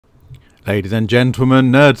Ladies and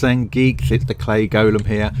gentlemen, nerds and geeks, it's the Clay Golem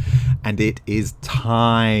here, and it is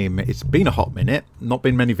time. It's been a hot minute, not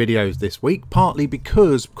been many videos this week, partly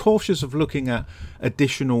because cautious of looking at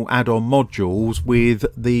additional add-on modules with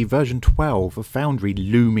the version 12 of Foundry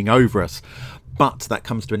looming over us. But that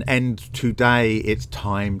comes to an end today. It's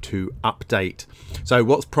time to update. So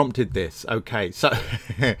what's prompted this? Okay, so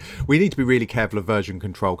we need to be really careful of version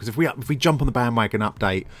control, because if we jump on the bandwagon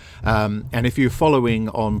update, and if you're following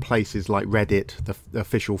on places like Reddit, the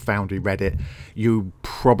official Foundry Reddit, you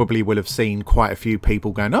probably will have seen quite a few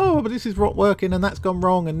people going, oh, but this is not working and that's gone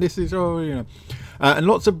wrong and this is, oh, you know. And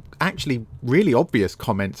lots of actually really obvious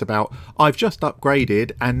comments about, I've just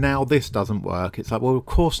upgraded and now this doesn't work. It's like, well, of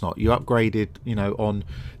course not. You upgraded, you know, on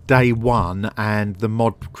day one, and the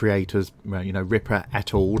mod creators, you know, Ripper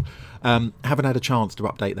et al, haven't had a chance to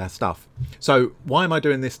update their stuff. So why am I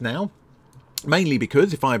doing this now? Mainly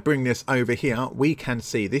because if I bring this over here, we can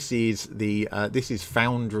see this is the this is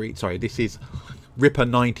Foundry. Sorry, this is Ripper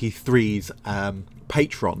 93's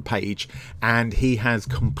Patreon page, and he has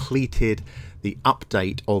completed the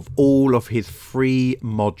update of all of his free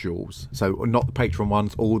modules. So not the Patreon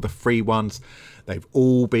ones, all the free ones. They've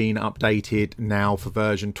all been updated now for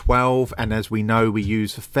version 12, and as we know, we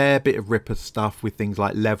use a fair bit of Ripper stuff with things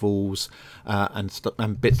like levels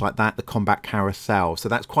and bits like that, the combat carousel. So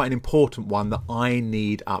that's quite an important one that I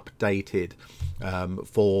need updated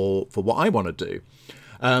for what I want to do.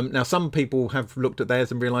 Now, some people have looked at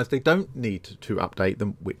theirs and realised they don't need to update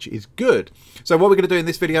them, which is good. So what we're going to do in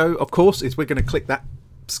this video, of course, is we're going to click that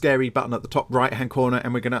scary button at the top right hand corner,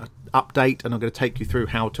 and we're going to update, and I'm going to take you through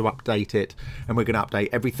how to update it, and we're going to update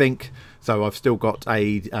everything. So I've still got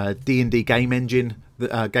a D&D game engine,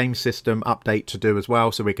 game system update to do as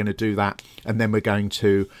well, so we're going to do that, and then we're going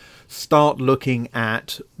to start looking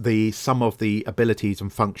at some of the abilities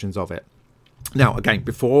and functions of it. Now, again,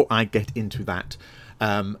 before I get into that,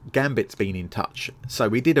 Gambit's been in touch. So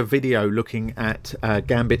we did a video looking at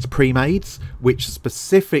Gambit's pre-mades, which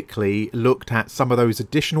specifically looked at some of those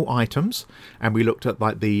additional items, and we looked at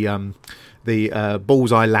like the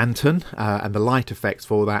bullseye lantern and the light effects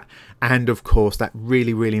for that, and of course that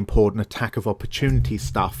really important attack of opportunity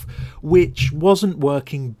stuff, which wasn't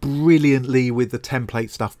working brilliantly with the template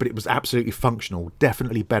stuff, but it was absolutely functional,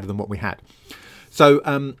 definitely better than what we had. So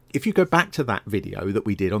if you go back to that video that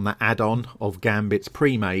we did on that add-on of Gambit's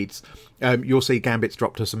pre-mades, you'll see Gambit's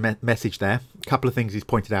dropped us a message there. A couple of things he's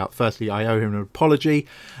pointed out. Firstly, I owe him an apology.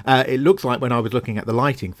 It looks like when I was looking at the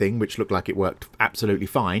lighting thing, which looked like it worked absolutely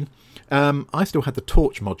fine, I still had the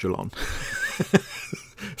torch module on.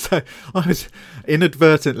 So I was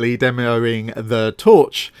inadvertently demoing the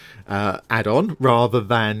torch add-on rather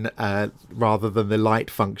than the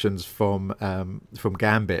light functions from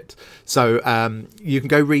Gambit. So you can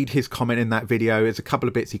go read his comment in that video. There's a couple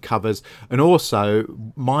of bits he covers, and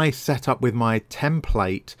also my setup with my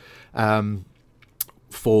template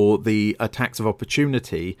for the attacks of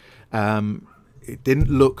opportunity. It didn't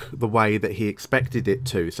look the way that he expected it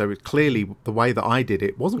to. So clearly the way that I did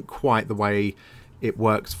it wasn't quite the way it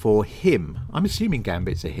works for him. I'm assuming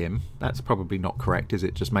Gambit's a him. That's probably not correct, is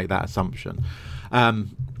it? Just make that assumption. Yeah,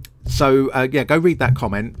 go read that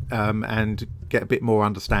comment and get a bit more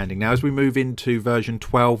understanding. Now, as we move into version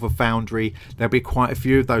 12 of Foundry, there'll be quite a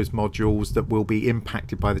few of those modules that will be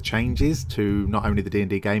impacted by the changes to not only the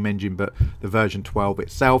D&D game engine, but the version 12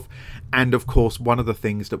 itself. And of course, one of the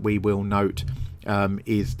things that we will note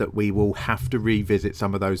is that we will have to revisit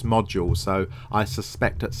some of those modules. So I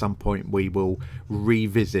suspect at some point we will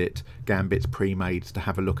revisit Gambit's pre-mades to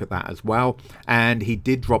have a look at that as well. And he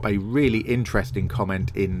did drop a really interesting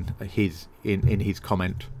comment in his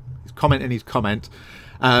comment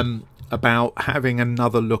about having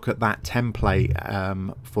another look at that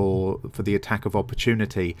template for the attack of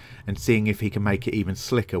opportunity, and seeing if he can make it even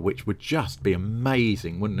slicker, which would just be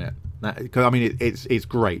amazing, wouldn't it? Because I mean, it's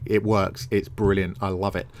great, it works, it's brilliant, I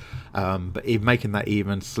love it. But making that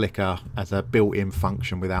even slicker as a built-in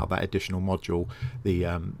function without that additional module,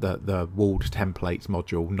 the walled templates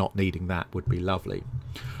module, not needing that would be lovely.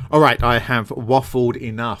 All right, I have waffled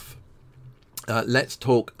enough. Let's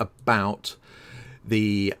talk about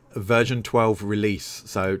the version 12 release.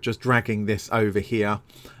 So just dragging this over here.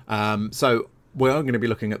 So we're going to be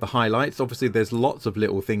looking at the highlights. Obviously there's lots of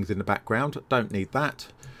little things in the background, don't need that.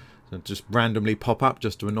 So just randomly pop up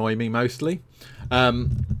just to annoy me mostly.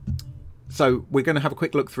 So we're going to have a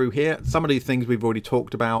quick look through here. Some of these things we've already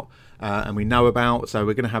talked about and we know about, so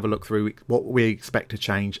we're going to have a look through what we expect to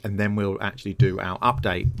change, and then we'll actually do our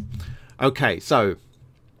update. Okay, so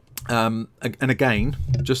and again,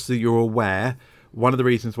 just so you're aware, One of the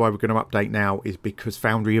reasons why we're going to update now is because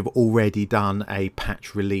Foundry have already done a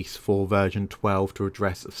patch release for version 12 to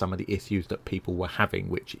address some of the issues that people were having,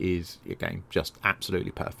 which is, again, just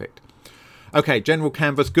absolutely perfect. Okay, general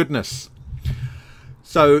canvas goodness.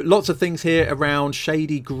 So lots of things here around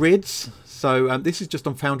shady grids. So this is just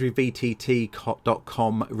on Foundry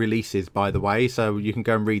VTT.com releases, by the way. So you can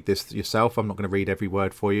go and read this yourself. I'm not going to read every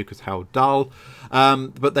word for you because how dull.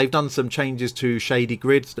 But they've done some changes to shady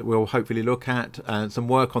grids that we'll hopefully look at. Some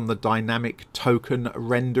work on the dynamic token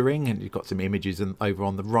rendering. And you've got some images over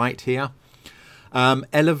on the right here.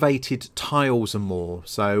 Elevated tiles and more.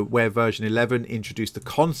 So where version 11 introduced the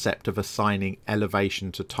concept of assigning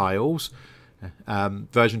elevation to tiles,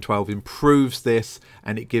 version 12 improves this,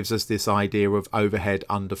 and it gives us this idea of overhead,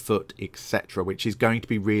 underfoot, etc., which is going to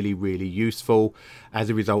be really, really useful.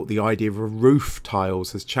 As a result, the idea of roof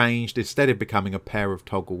tiles has changed. Instead of becoming a pair of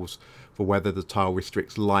toggles for whether the tile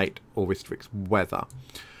restricts light or restricts weather.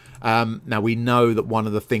 Now we know that one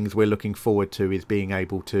of the things we're looking forward to is being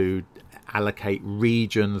able to allocate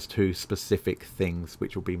regions to specific things,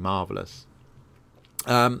 which will be marvelous.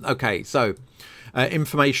 Okay, so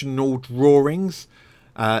informational drawings.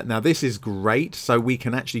 Now this is great, so we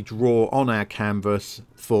can actually draw on our canvas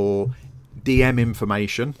for DM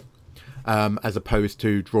information as opposed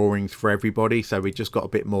to drawings for everybody. So we just got a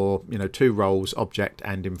bit more, you know, 2 roles, object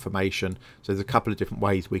and information. So there's a couple of different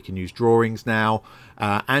ways we can use drawings now,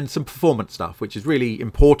 and some performance stuff, which is really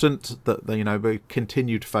important that, you know, we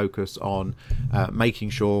continue to focus on making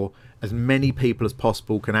sure as many people as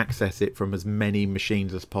possible can access it from as many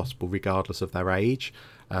machines as possible, regardless of their age.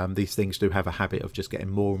 These things do have a habit of just getting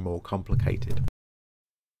more and more complicated.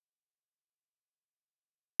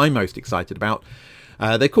 I'm most excited about,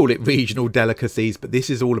 they call it regional delicacies, but this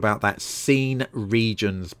is all about that scene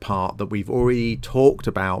regions part that we've already talked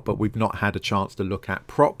about, but we've not had a chance to look at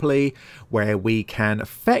properly, where we can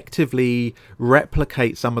effectively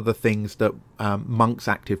replicate some of the things that Monk's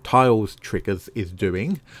Active Tiles triggers is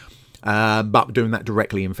doing. But doing that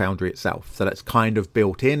directly in Foundry itself. So that's kind of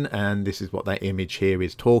built in, and this is what that image here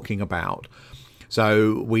is talking about.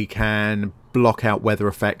 So we can block out weather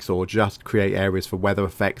effects or just create areas for weather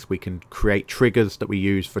effects. We can create triggers that we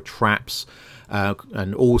use for traps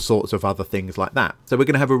and all sorts of other things like that. So we're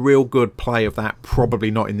going to have a real good play of that, probably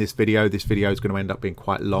not in this video. This video is going to end up being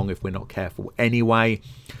quite long if we're not careful anyway.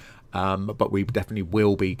 But we definitely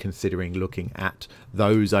will be considering looking at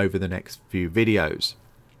those over the next few videos.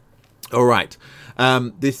 All right,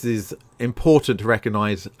 this is important to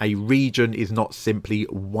recognize. A region is not simply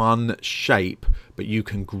one shape, but you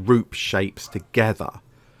can group shapes together.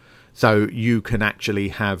 So you can actually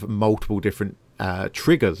have multiple different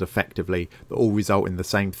triggers effectively that all result in the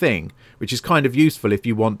same thing, which is kind of useful if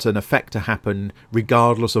you want an effect to happen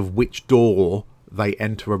regardless of which door they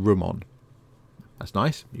enter a room on. That's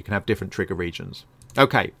nice. You can have different trigger regions.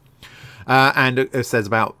 Okay. And it says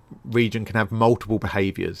about region can have multiple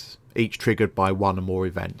behaviors, each triggered by one or more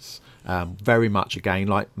events. Very much, again,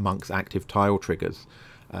 like Monk's Active Tile triggers,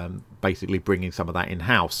 basically bringing some of that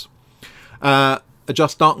in-house.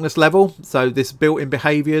 Adjust darkness level. So this built-in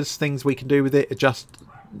behaviors, things we can do with it. Adjust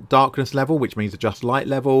darkness level, which means adjust light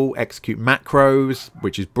level. Execute macros,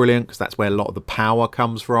 which is brilliant because that's where a lot of the power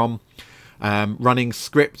comes from. Running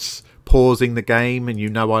scripts, pausing the game, and you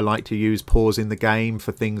know I like to use pause in the game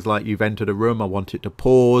for things like you've entered a room, I want it to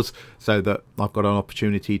pause so that I've got an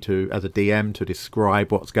opportunity to, as a DM, to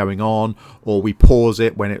describe what's going on, or we pause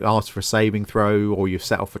it when it asks for a saving throw, or you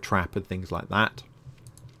set off a trap and things like that.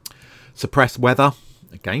 Suppress weather.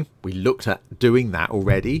 Again, we looked at doing that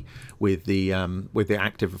already with the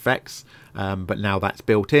active effects, but now that's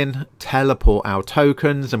built in. Teleport our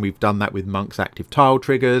tokens, and we've done that with Monk's Active Tile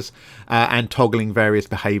triggers, and toggling various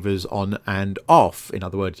behaviors on and off. In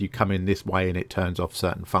other words, you come in this way and it turns off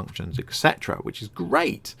certain functions, etc., which is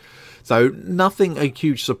great. So nothing a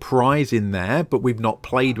huge surprise in there, but we've not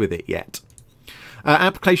played with it yet.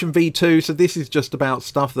 Application V2, so this is just about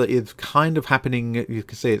stuff that is kind of happening. You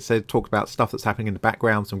can see it said talks about stuff that's happening in the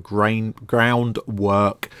background, some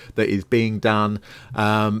groundwork that is being done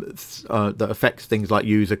that affects things like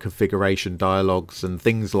user configuration dialogues and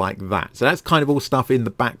things like that. So that's kind of all stuff in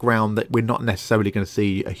the background that we're not necessarily going to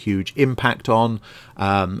see a huge impact on,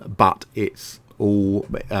 but it's all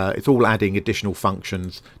adding additional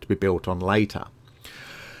functions to be built on later.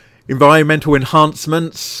 Environmental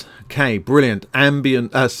enhancements. Okay, brilliant.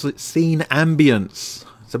 Scene ambience.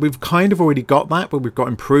 So we've kind of already got that, but we've got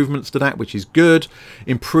improvements to that, which is good.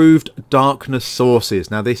 Improved darkness sources.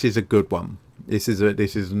 Now this is a good one. This is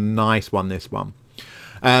a nice one. This one.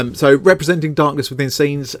 So representing darkness within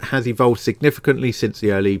scenes has evolved significantly since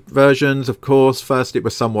the early versions, of course. First, it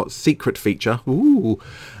was somewhat secret feature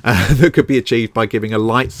that could be achieved by giving a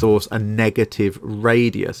light source a negative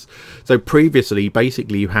radius. So previously,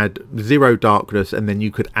 basically, you had 0 darkness, and then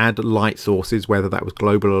you could add light sources, whether that was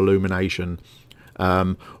global illumination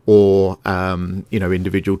or you know,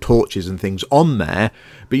 individual torches and things on there,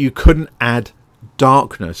 but you couldn't add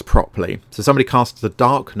darkness properly. So somebody casts a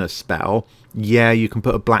darkness spell, yeah, you can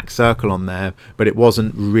put a black circle on there, but it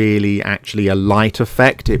wasn't really actually a light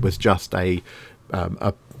effect. It was just really,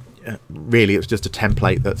 it was just a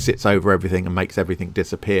template that sits over everything and makes everything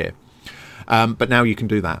disappear. But now you can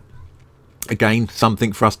do that. Again,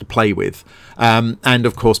 something for us to play with. And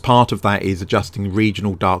of course, part of that is adjusting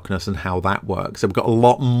regional darkness and how that works. So we've got a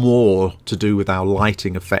lot more to do with our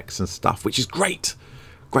lighting effects and stuff, which is great.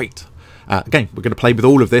 Great. Again, we're going to play with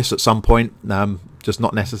all of this at some point. Just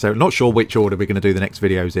not necessarily, not sure which order we're going to do the next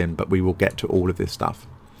videos in, but we will get to all of this stuff.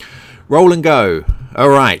 Roll and go. All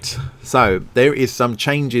right, so there is some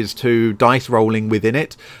changes to dice rolling within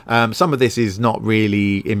it. Some of this is not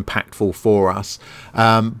really impactful for us,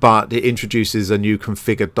 but it introduces a new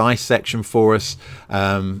configured dice section for us.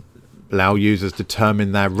 Allow users to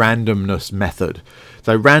determine their randomness method.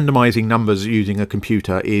 So randomizing numbers using a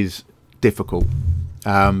computer is difficult.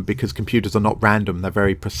 Because computers are not random, they're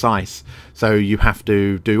very precise, so you have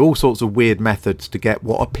to do all sorts of weird methods to get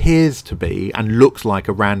what appears to be and looks like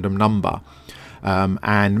a random number.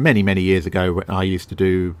 And many years ago, I used to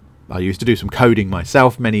do some coding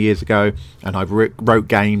myself many years ago, and I wrote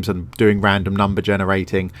games and doing random number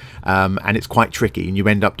generating, and it's quite tricky, and you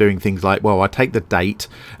end up doing things like, well, I take the date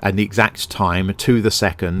and the exact time to the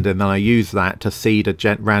second, and then I use that to seed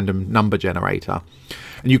a random number generator.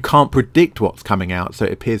 And you can't predict what's coming out, so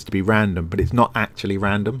it appears to be random, but it's not actually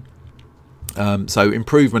random. So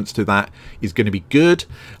improvements to that is going to be good.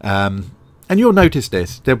 And you'll notice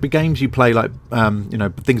this. There'll be games you play like, you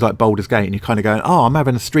know, things like Baldur's Gate, and you're kind of going, oh, I'm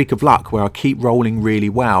having a streak of luck where I keep rolling really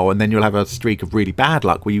well, and then you'll have a streak of really bad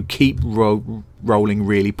luck where you keep rolling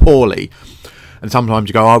really poorly. And sometimes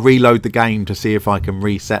you go, I'll reload the game to see if I can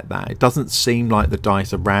reset that. It doesn't seem like the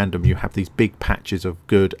dice are random. You have these big patches of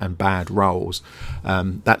good and bad rolls.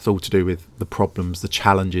 That's all to do with the problems, the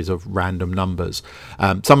challenges of random numbers.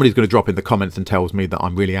 Somebody's going to drop in the comments and tells me that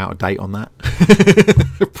I'm really out of date on that.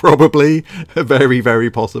 Probably, very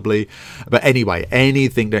possibly. But anyway,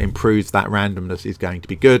 anything that improves that randomness is going to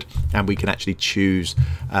be good, and we can actually choose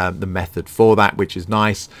the method for that, which is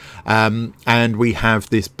nice. And we have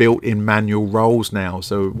this built-in manual roll now.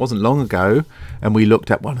 So it wasn't long ago, and we looked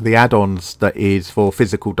at one of the add-ons that is for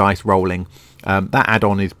physical dice rolling. That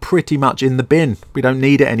add-on is pretty much in the bin. We don't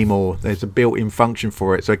need it anymore. There's a built-in function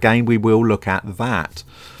for it. So again, we will look at that.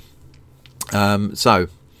 So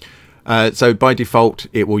by default,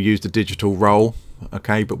 it will use the digital roll.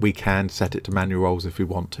 Okay, but we can set it to manual rolls if we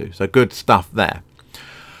want to. So good stuff there.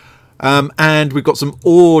 And we've got some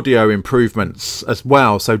audio improvements as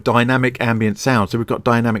well, so dynamic ambient sound. So we've got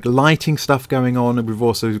dynamic lighting stuff going on, and we've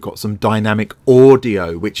also got some dynamic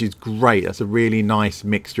audio, which is great. That's a really nice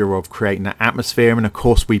mixture of creating that atmosphere. And of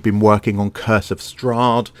course, we've been working on Curse of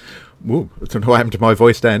Strahd. Whoa, I don't know what happened to my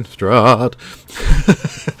voice then. Strahd.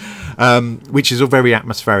 Which is all very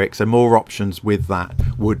atmospheric, so more options with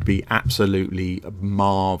that would be absolutely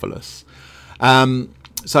marvellous.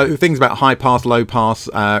 So things about high pass, low pass,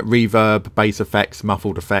 reverb, bass effects,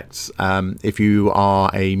 muffled effects. If you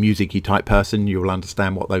are a music-y type person, you'll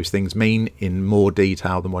understand what those things mean in more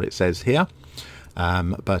detail than what it says here.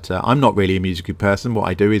 But I'm not really a music-y person. What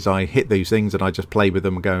I do is I hit these things and I just play with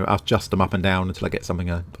them and go adjust them up and down until I get something,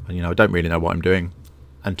 you know, I don't really know what I'm doing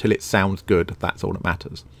until it sounds good. That's all that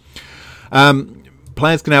matters.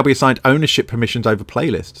 Players can now be assigned ownership permissions over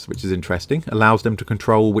playlists, which is interesting. Allows them to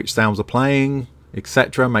control which sounds are playing,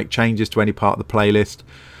 etc., make changes to any part of the playlist,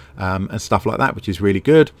 and stuff like that, which is really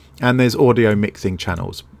good. And there's audio mixing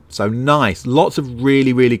channels, so nice. Lots of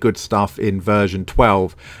really good stuff in version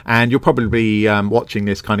 12, and you'll probably be watching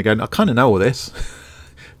this kind of going, I kind of know all this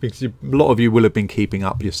because a lot of you will have been keeping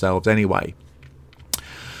up yourselves anyway.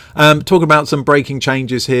 Talking about some breaking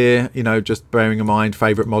changes here, you know, just bearing in mind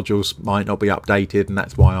favourite modules might not be updated, and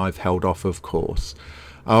that's why I've held off, of course.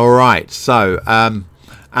 Alright, so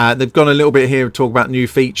they've gone a little bit here to talk about new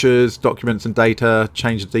features, documents and data,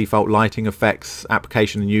 change the default lighting effects,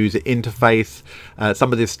 application and user interface.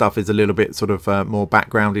 Some of this stuff is a little bit sort of more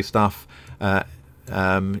backgroundy stuff to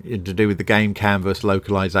do with the game canvas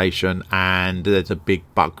localization, and there's a big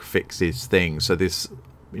bug fixes thing. So this,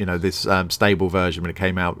 stable version when it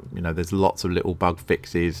came out, there's lots of little bug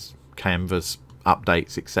fixes, canvas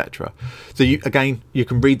updates, etc. So you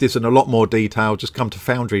can read this in a lot more detail. Just come to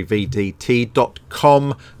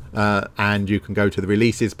foundryvtt.com and you can go to the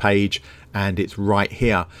releases page, and it's right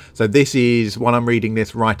here. So this is what I'm reading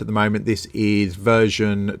this right at the moment. This is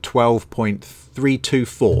version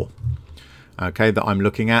 12.324. Okay, that I'm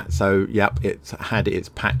looking at. So yep, it's had its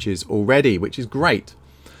patches already, which is great.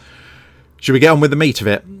 Should we get on with the meat of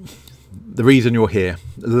it? The reason you're here.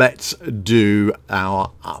 Let's do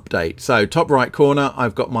our update. So top right corner,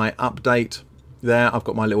 I've got my update there. I've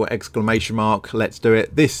got my little exclamation mark. Let's do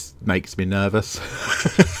it. This makes me nervous.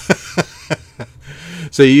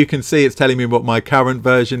 So you can see it's telling me what my current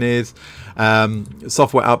version is.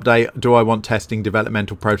 Software update. Do I want testing,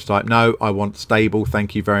 developmental, prototype? No, I want stable.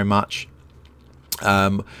 Thank you very much.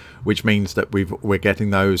 Which means that we're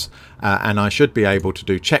getting those, and I should be able to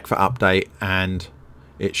do check for update, and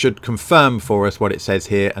it should confirm for us what it says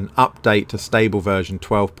here. An update to stable version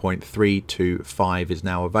 12.325 is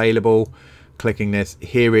now available. Clicking this,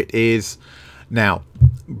 here it is. Now,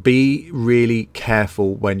 be really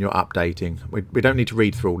careful when you're updating. We don't need to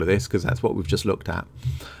read through all of this because that's what we've just looked at.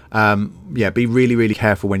 Yeah, be really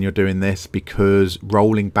careful when you're doing this, because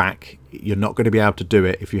rolling back, you're not going to be able to do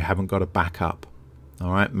it if you haven't got a backup.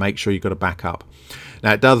 All right, make sure you've got a backup.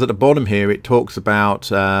 Now it does at the bottom here, it talks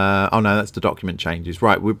about, oh no, that's the document changes.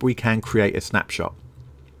 Right, we can create a snapshot.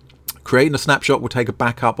 Creating a snapshot will take a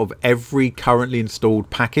backup of every currently installed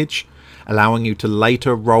package, allowing you to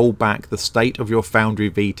later roll back the state of your Foundry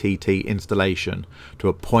VTT installation to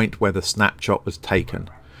a point where the snapshot was taken.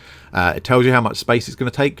 It tells you how much space it's going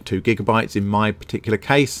to take, 2 GB in my particular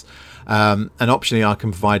case, and optionally I can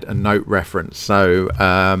provide a note reference. So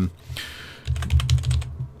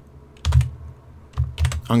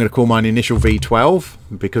I'm going to call mine initial V12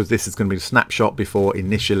 because this is going to be a snapshot before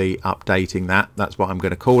initially updating that. That's what I'm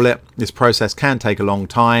going to call it. This process can take a long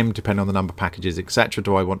time depending on the number of packages, etc.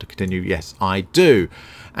 Do I want to continue? Yes, I do.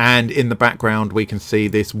 And in the background we can see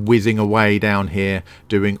this whizzing away down here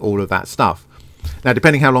doing all of that stuff. Now,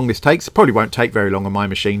 depending how long this takes, it probably won't take very long on my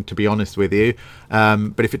machine, to be honest with you.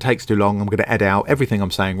 But if it takes too long, I'm going to edit out everything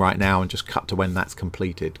I'm saying right now and just cut to when that's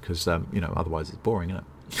completed, because, you know, otherwise it's boring, isn't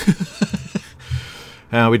it?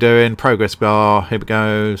 How are we doing? Progress bar. Here we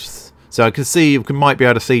go. So I can see, you might be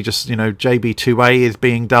able to see just, you know, JB2A is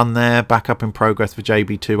being done there. Backup in progress for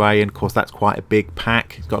JB2A. And of course, that's quite a big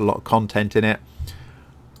pack. It's got a lot of content in it.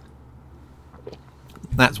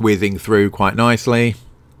 That's whizzing through quite nicely.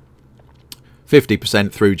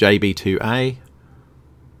 50% through JB2A.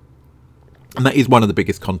 And that is one of the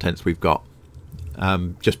biggest contents we've got.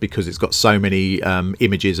 Just because it's got so many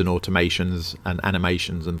images and automations and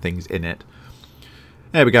animations and things in it.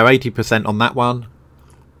 There we go, 80% on that one.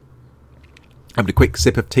 Having a quick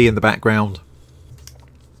sip of tea in the background.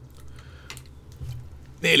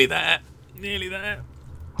 Nearly there. Nearly there.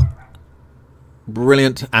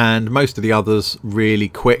 Brilliant. And most of the others really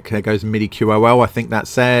quick. There goes MIDI QOL, I think that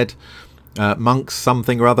said. Monks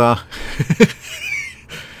something or other.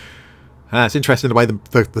 It's interesting the way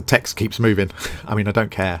the text keeps moving. I mean, I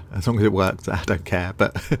don't care. As long as it works, I don't care.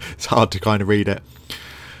 But it's hard to kind of read it.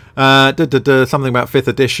 Something about 5th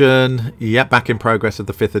edition. Yep, back in progress of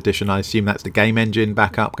the 5th edition. I assume that's the game engine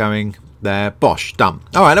backup going there. Bosh, done.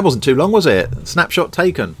 All right, that wasn't too long, was it? Snapshot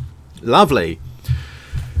taken. Lovely.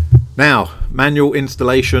 Now, manual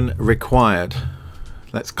installation required.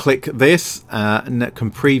 Let's click this and it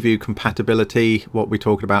can preview compatibility, what we're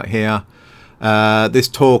talking about here. This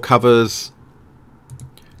tour covers,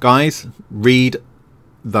 guys, read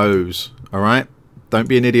those, all right? Don't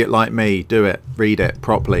be an idiot like me. Do it. Read it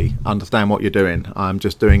properly. Understand what you're doing. I'm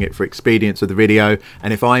just doing it for expedience of the video.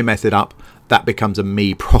 And if I mess it up, that becomes a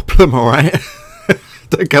me problem, all right?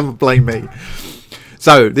 Don't come and blame me.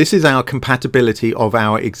 So this is our compatibility of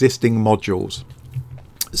our existing modules.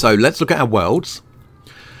 So let's look at our worlds.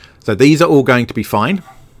 So these are all going to be fine,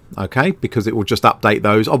 okay, because it will just update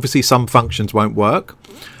those. Obviously, some functions won't work.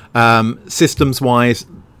 Systems-wise,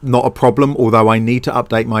 not a problem, although I need to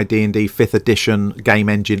update my D&D 5th edition game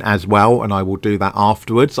engine as well, and I will do that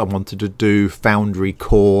afterwards. I wanted to do Foundry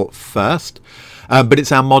Core first. But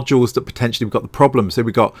it's our modules that potentially we've got the problem. So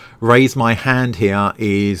we've got Raise My Hand here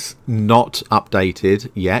is not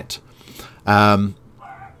updated yet.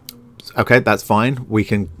 Okay, that's fine. We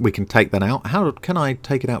can take that out. How can I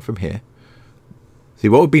take it out from here? See,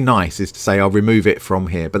 what would be nice is to say I'll remove it from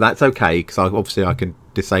here, but that's okay because obviously I can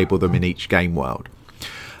disable them in each game world.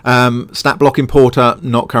 Stat block importer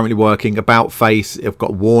not currently working. About face, I've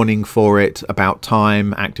got warning for it. About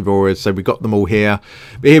time, active auras, so we've got them all here.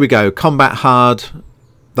 But here we go. Combat hard,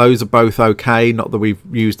 those are both okay, not that we've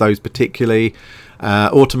used those particularly.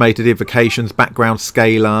 Automated invocations, background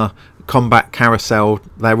scalar, combat, carousel,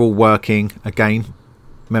 they're all working again.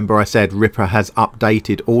 Remember I said Ripper has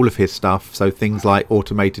updated all of his stuff, so things like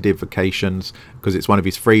automated invocations, because it's one of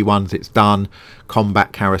his free ones, it's done.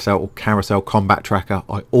 Combat carousel, or carousel combat tracker,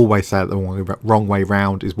 I always say it the wrong way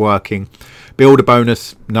round, is working. Builder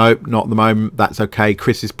bonus, no, not at the moment, that's okay.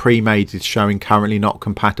 Chris's pre-made is showing currently not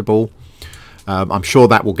compatible. I'm sure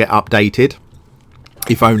that will get updated.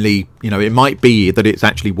 If only, you know, it might be that it's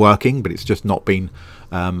actually working, but it's just not been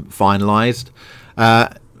finalized.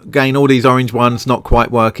 Again, all these orange ones not quite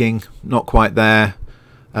working, not quite there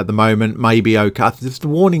at the moment. Maybe okay. There's the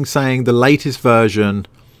warning saying the latest version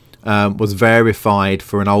was verified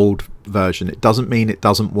for an old version. It doesn't mean it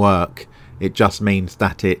doesn't work. It just means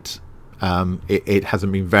that it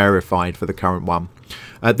hasn't been verified for the current one.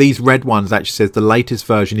 These red ones actually says the latest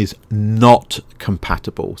version is not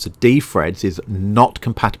compatible. So dthreads is not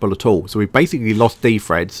compatible at all. So we've basically lost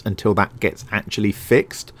dthreads until that gets actually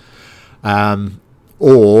fixed.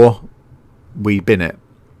 Or we bin it.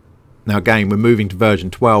 Now again, we're moving to version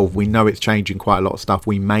 12. We know it's changing quite a lot of stuff.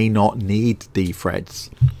 We may not need dthreads.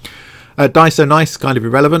 Dice nice, kind of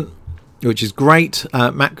irrelevant, which is great.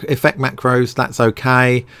 Effect macros, that's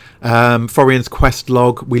okay. Forian's quest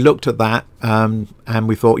log, we looked at that and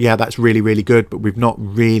we thought, yeah, that's really, really good, but we've not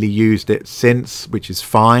really used it since, which is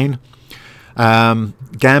fine.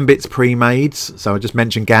 Gambit's pre-mades, so I just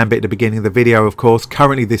mentioned Gambit at the beginning of the video. Of course,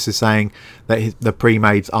 currently this is saying that the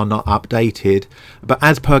pre-mades are not updated, but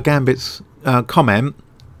as per Gambit's comment,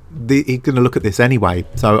 he's going to look at this anyway,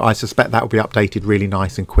 so I suspect that will be updated really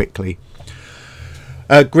nice and quickly.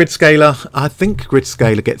 Grid scaler, I think grid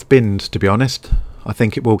scaler gets binned, to be honest. I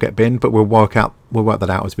think it will get binned, but we'll work that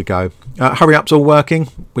out as we go. Hurry up's all working,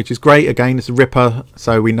 which is great. Again, it's a Ripper,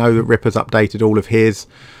 so we know that Ripper's updated all of his.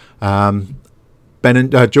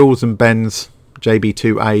 Jules and Ben's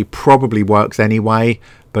JB2A probably works anyway,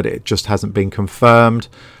 but it just hasn't been confirmed.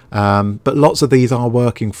 But lots of these are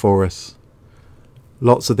working for us.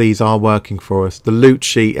 Lots of these are working for us. The loot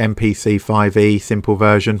sheet MPC 5e simple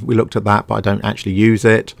version, we looked at that, but I don't actually use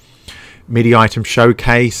it. MIDI item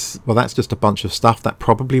showcase, well, that's just a bunch of stuff that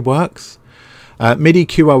probably works. MIDI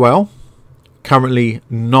QOL, currently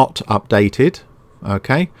not updated.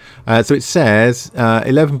 Okay, so it says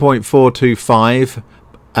 11.425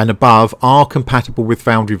 and above are compatible with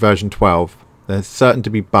Foundry version 12. There's certain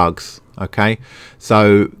to be bugs. Okay,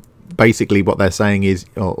 so basically what they're saying is,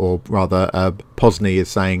 or rather Posny is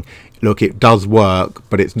saying, look, it does work,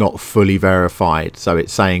 but it's not fully verified. So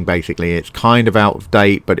it's saying basically it's kind of out of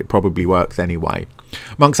date, but it probably works anyway.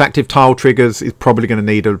 Monk's active tile triggers is probably going to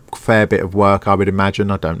need a fair bit of work, I would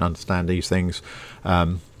imagine. I don't understand these things.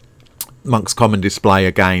 Monk's common display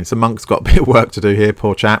again, so Monk's got a bit of work to do here,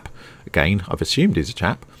 poor chap. Again, I've assumed he's a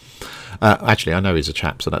chap. Actually, I know he's a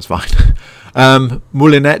chap, so that's fine.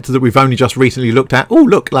 Moulinette that we've only just recently looked at. Oh,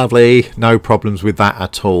 look, lovely. No problems with that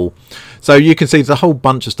at all. So you can see there's a whole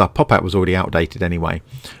bunch of stuff. Pop-out was already outdated anyway.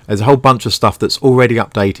 There's a whole bunch of stuff that's already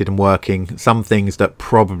updated and working. Some things that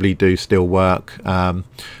probably do still work, and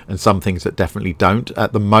some things that definitely don't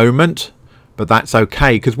at the moment. But that's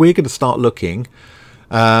okay, because we're going to start looking...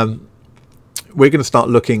 we're going to start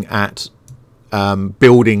looking at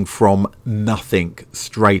building from nothing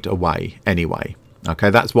straight away anyway. Okay,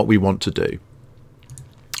 that's what we want to do.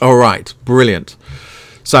 All right, brilliant.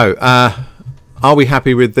 So are we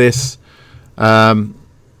happy with this? So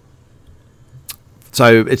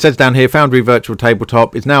it says down here, Foundry Virtual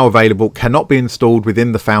Tabletop is now available, cannot be installed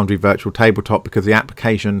within the Foundry Virtual Tabletop because the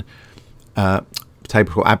application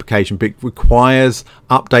tabletop application requires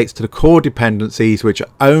updates to the core dependencies, which are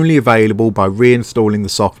only available by reinstalling the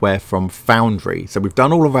software from Foundry. So we've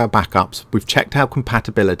done all of our backups, we've checked our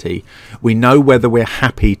compatibility, we know whether we're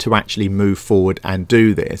happy to actually move forward and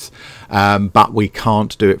do this, but we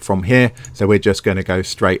can't do it from here, so we're just going to go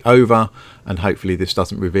straight over, and hopefully this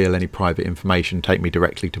doesn't reveal any private information, take me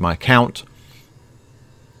directly to my account.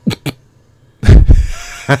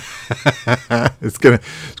 It's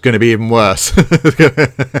gonna be even worse.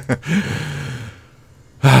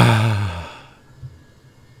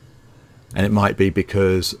 And it might be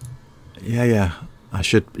because I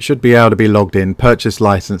should be able to be logged in. Purchase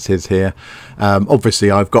licenses here. Obviously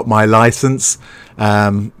I've got my license.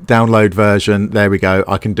 Download version, there we go.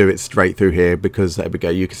 I can do it straight through here because there we go,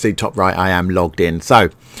 you can see top right I am logged in. So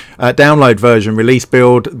download version, release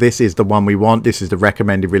build, this is the one we want, this is the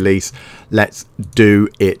recommended release. Let's do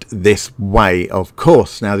it this way, of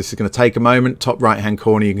course. Now this is going to take a moment. Top right hand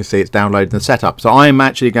corner you can see it's downloading the setup. So I'm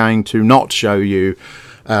actually going to not show you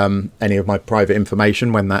any of my private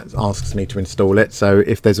information when that asks me to install it. So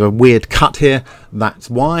if there's a weird cut here, that's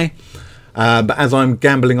why. But as I'm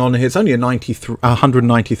gambling on here, it's only a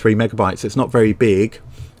 193 megabytes. It's not very big.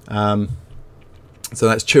 So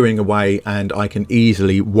that's chewing away, and I can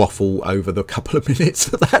easily waffle over the couple of minutes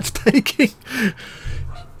that that's taking.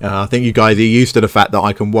 I think you guys are used to the fact that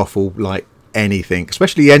I can waffle like anything,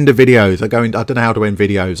 especially end of videos. I don't know how to end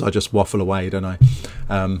videos. I just waffle away, don't I?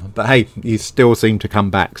 But hey, you still seem to come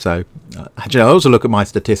back. So actually, I also look at my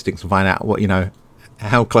statistics and find out what, you know,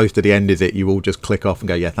 how close to the end is it. You all just click off and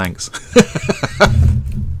go, yeah, thanks.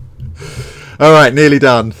 All right, nearly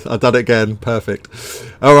done. I've done it again. Perfect.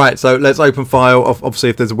 All right, so let's open file. Obviously,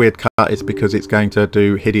 if there's a weird cut, it's because it's going to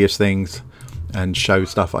do hideous things and show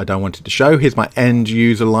stuff I don't want it to show. Here's my end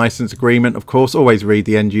user license agreement. Of course, always read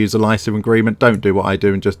the end user license agreement. Don't do what I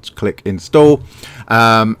do and just click install.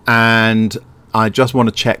 And I just want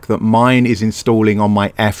to check that mine is installing on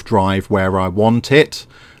my F drive where I want it.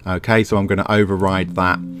 Okay, so I'm going to override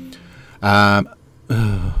that.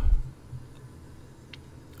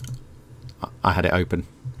 I had it open.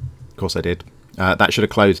 Of course I did. That should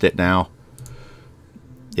have closed it now.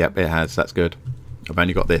 Yep, it has. That's good. I've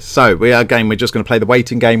only got this. So we're just going to play the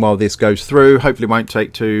waiting game while this goes through. Hopefully it won't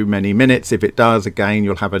take too many minutes. If it does, again,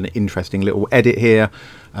 you'll have an interesting little edit here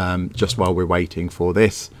just while we're waiting for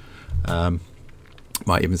this.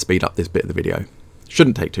 Might even speed up this bit of the video.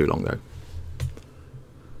 Shouldn't take too long though.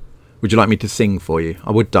 Would you like me to sing for you?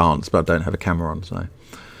 I would dance, but I don't have a camera on, so.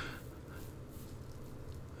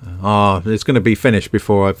 It's going to be finished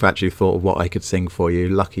before I've actually thought of what I could sing for you.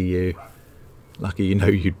 Lucky you. Lucky you know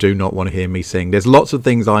you do not want to hear me sing. There's lots of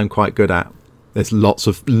things I'm quite good at. There's lots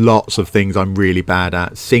of things I'm really bad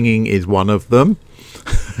at. Singing is one of them.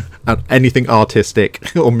 And anything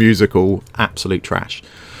artistic or musical, absolute trash.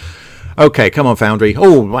 Okay, come on, Foundry.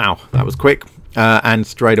 Oh, wow, that was quick. And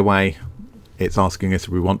straight away, it's asking us if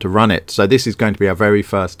we want to run it. So this is going to be our very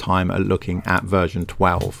first time at looking at version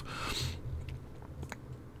 12.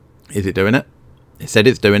 Is it doing it? It said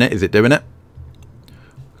it's doing it. Is it doing it?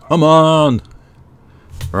 Come on.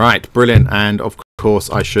 Right, brilliant. And of course,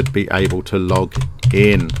 I should be able to log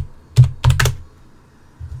in.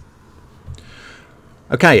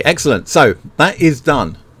 Okay, excellent. So that is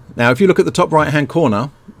done. Now, if you look at the top right-hand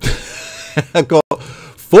corner, I've got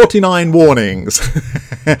 49 warnings.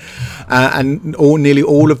 And nearly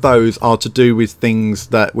all of those are to do with things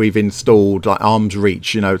that we've installed, like arm's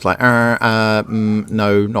reach. You know, it's like,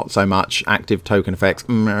 no, not so much. Active token effects,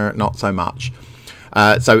 not so much.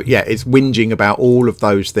 So yeah, it's whinging about all of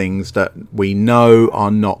those things that we know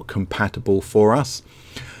are not compatible for us.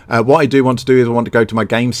 What I do want to do is I want to go to my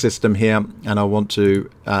game system here, and I want to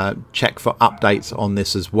check for updates on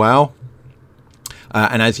this as well.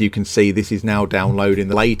 And as you can see, this is now downloading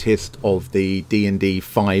the latest of the D&D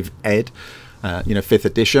 5 Ed, 5th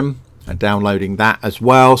edition, and downloading that as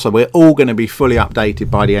well. So we're all going to be fully updated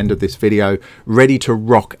by the end of this video, ready to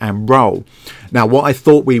rock and roll. Now, what I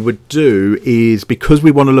thought we would do is, because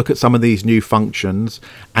we want to look at some of these new functions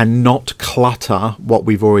and not clutter what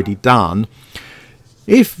we've already done,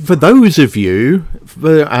 if for those of you,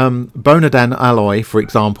 for Bonadan Alloy, for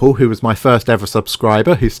example, who was my first ever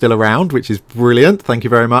subscriber, who's still around, which is brilliant, thank you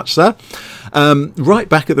very much, sir. Right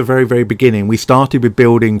back at the very, very beginning, we started with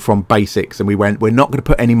building from basics, and we went, we're not going to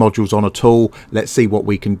put any modules on at all, let's see what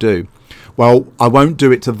we can do. Well, I won't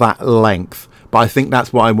do it to that length, but I think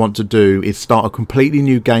that's what I want to do, is start a completely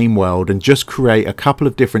new game world and just create a couple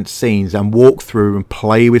of different scenes and walk through and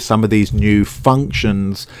play with some of these new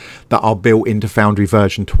functions that are built into Foundry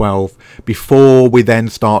version 12 before we then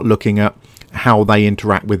start looking at how they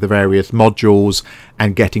interact with the various modules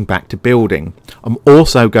and getting back to building. I'm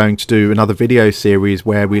also going to do another video series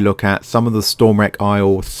where we look at some of the Stormwreck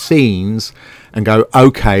Isle scenes and go,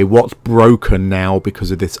 okay, what's broken now because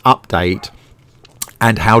of this update?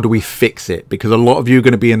 And how do we fix it? Because a lot of you are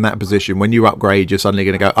going to be in that position. When you upgrade, you're suddenly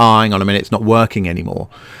going to go, oh, hang on a minute, it's not working anymore.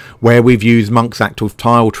 Where we've used Monk's Active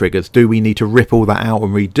Tile triggers, do we need to rip all that out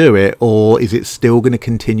and redo it? Or is it still going to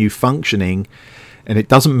continue functioning? And it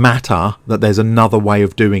doesn't matter that there's another way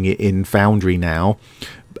of doing it in Foundry now.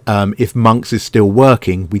 If Monks is still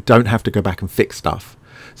working, we don't have to go back and fix stuff.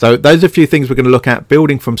 So those are a few things we're going to look at: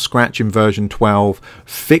 building from scratch in version 12,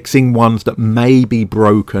 fixing ones that may be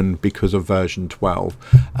broken because of version 12.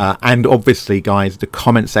 And obviously, guys, the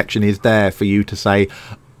comment section is there for you to say,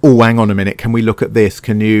 oh, hang on a minute, can we look at this?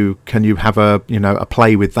 Can you have a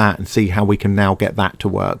play with that and see how we can now get that to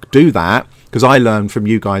work? Do that, because I learned from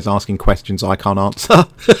you guys asking questions I can't answer.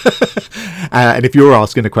 And if you're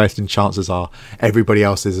asking a question, chances are everybody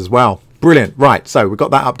else is as well. Brilliant. Right, so we've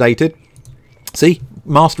got that updated. See,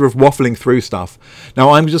 master of waffling through stuff.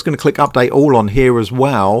 Now I'm just going to click update all on here as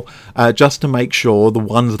well, just to make sure the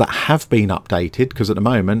ones that have been updated, because at the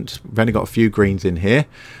moment we've only got a few greens in here.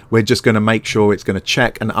 We're just going to make sure it's going to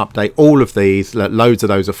check and update all of these. Loads of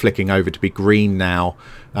those are flicking over to be green now.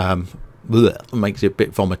 It makes it a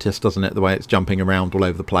bit vomitous, doesn't it, the way it's jumping around all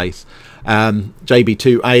over the place.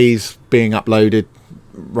 JB2A's being uploaded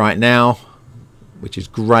right now, which is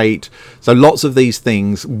great. So lots of these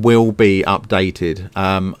things will be updated.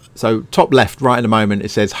 So top left right at the moment, it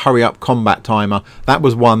says hurry up combat timer. That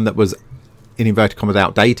was one that was in inverted commas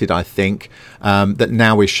outdated, I think, that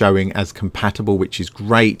now is showing as compatible, which is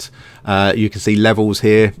great. You can see levels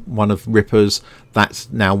here, one of Ripper's,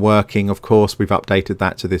 that's now working. Of course, we've updated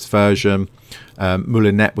that to this version.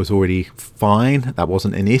 Moulinet was already fine, that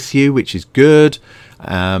wasn't an issue, which is good.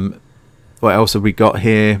 What else have we got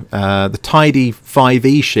here? The Tidy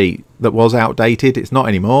 5e sheet that was outdated, it's not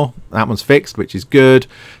anymore. That one's fixed, which is good.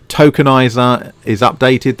 Tokenizer is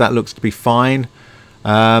updated, that looks to be fine.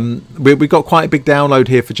 We've got quite a big download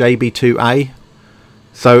here for JB2A.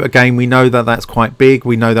 So again, we know that that's quite big.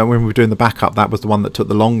 We know that when we were doing the backup, that was the one that took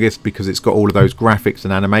the longest because it's got all of those graphics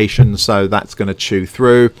and animations. So that's going to chew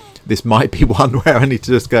through. This might be one where I need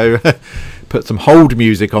to just go put some hold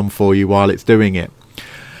music on for you while it's doing it.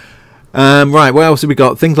 Right, what else have we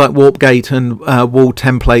got? Things like warp gate and wall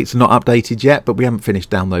templates are not updated yet, but we haven't finished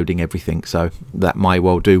downloading everything, so that might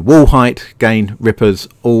well do. Wall height, again, Rippers,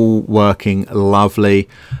 all working lovely.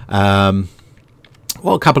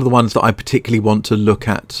 Well, a couple of the ones that I particularly want to look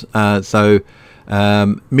at. MIDI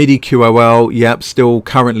QOL, yep, still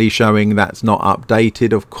currently showing that's not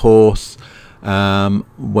updated, of course.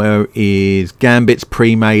 Where is Gambit's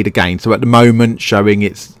pre-made again? So at the moment, showing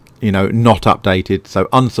it's, you know, not updated, so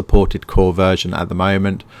unsupported core version at the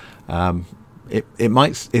moment. It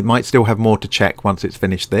might still have more to check once it's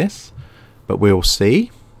finished this, but we'll see.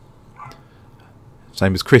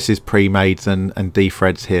 Same as Chris's pre-mades and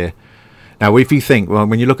defreds here. Now, if you think, well,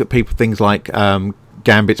 when you look at people, things like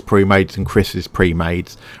Gambit's pre-mades and Chris's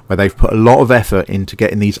pre-mades, where they've put a lot of effort into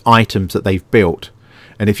getting these items that they've built,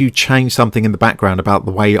 and if you change something in the background about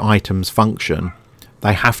the way items function,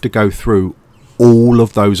 they have to go through all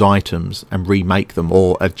of those items and remake them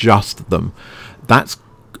or adjust them. That's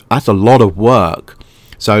a lot of work.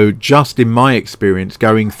 So just in my experience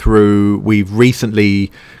going through, we've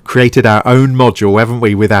recently created our own module, haven't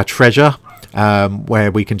we, with our treasure,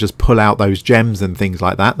 where we can just pull out those gems and things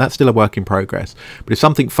like that. That's still a work in progress. But if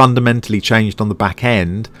something fundamentally changed on the back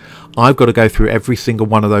end, I've got to go through every single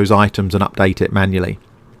one of those items and update it manually.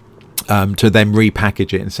 To then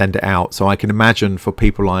repackage it and send it out. So I can imagine for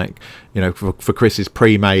people like, you know, for Chris's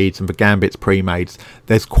pre-mades and for Gambit's pre-mades,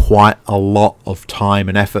 there's quite a lot of time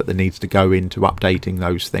and effort that needs to go into updating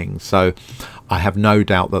those things. So I have no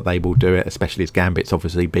doubt that they will do it, especially as Gambit's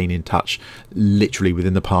obviously been in touch literally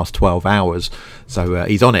within the past 12 hours. So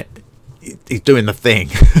he's on it. He's doing the thing.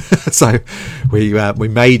 So we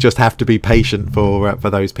may just have to be patient for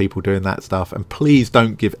those people doing that stuff. And please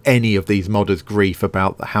don't give any of these modders grief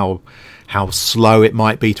about how slow it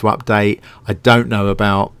might be to update. I don't know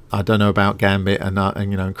about Gambit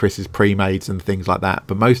and you know, Chris's pre-mades and things like that,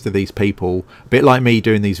 but most of these people, a bit like me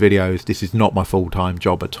doing these videos, this is not my full-time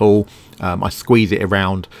job at all. I squeeze it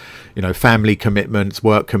around, you know, family commitments,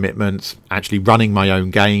 work commitments, actually running my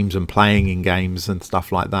own games and playing in games and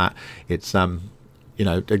stuff like that. It's you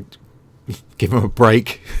know, give them a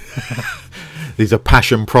break. These are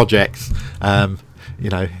passion projects, you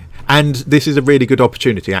know. And this is a really good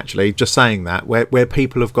opportunity, actually, just saying that, where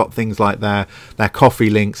people have got things like their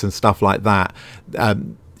coffee links and stuff like that.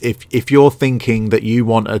 If you're thinking that you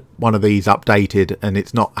want one of these updated and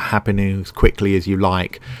it's not happening as quickly as you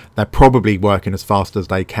like, they're probably working as fast as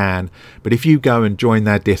they can. But if you go and join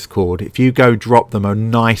their Discord, if you go drop them a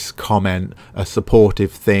nice comment, a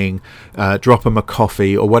supportive thing, drop them a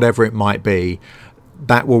coffee or whatever it might be,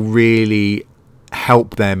 that will really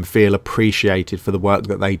help them feel appreciated for the work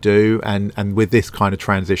that they do. And with this kind of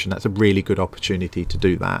transition, that's a really good opportunity to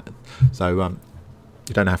do that. So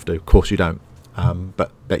you don't have to, of course you don't.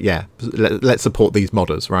 But yeah, let's support these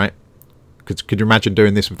modders, right? Could you imagine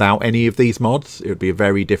doing this without any of these mods? It would be a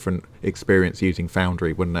very different experience using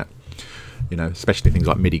Foundry, wouldn't it? You know, especially things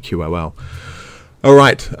like MIDI QOL. All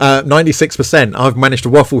right, 96%. I've managed to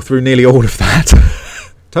waffle through nearly all of that.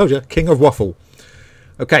 Told you, king of waffle.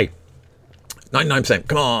 Okay, 99%.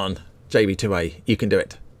 Come on, JB2A, you can do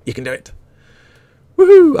it. You can do it.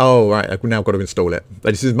 Woohoo! Oh, right, I've now got to install it.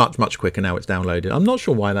 But this is much quicker now it's downloaded. I'm not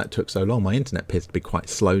sure why that took so long. My internet appears to be quite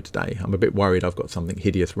slow today. I'm a bit worried I've got something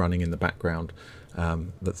hideous running in the background.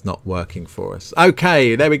 that's not working for us.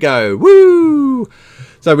 Okay, there we go. Woo!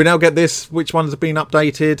 So we now get this, which ones have been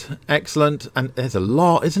updated. Excellent. And there's a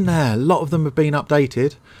lot, isn't there? A lot of them have been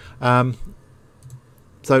updated.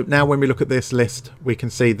 So now when we look at this list, we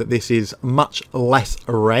can see that this is much less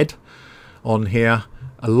red on here,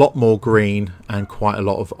 a lot more green, and quite a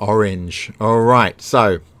lot of orange. All right,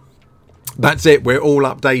 so that's it. We're all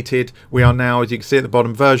updated. We are now, as you can see at the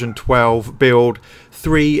bottom, version 12, build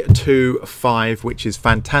 325, which is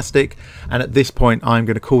fantastic. And at this point, I'm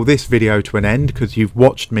going to call this video to an end because you've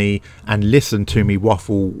watched me and listened to me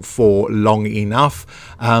waffle for long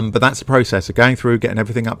enough. But that's the process of going through, getting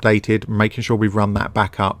everything updated, making sure we run that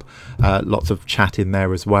back up. Lots of chat in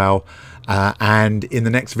there as well. And in the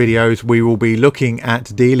next videos, we will be looking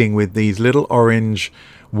at dealing with these little orange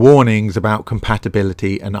warnings about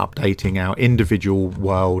compatibility and updating our individual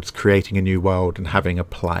worlds, creating a new world and having a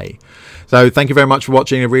play. So thank you very much for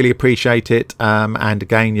watching. I really appreciate it. And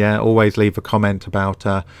again, yeah, always leave a comment about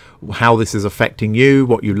how this is affecting you,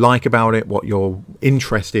 what you like about it, what you're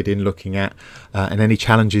interested in looking at, and any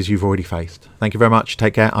challenges you've already faced. Thank you very much.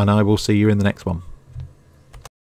 Take care, and I will see you in the next one.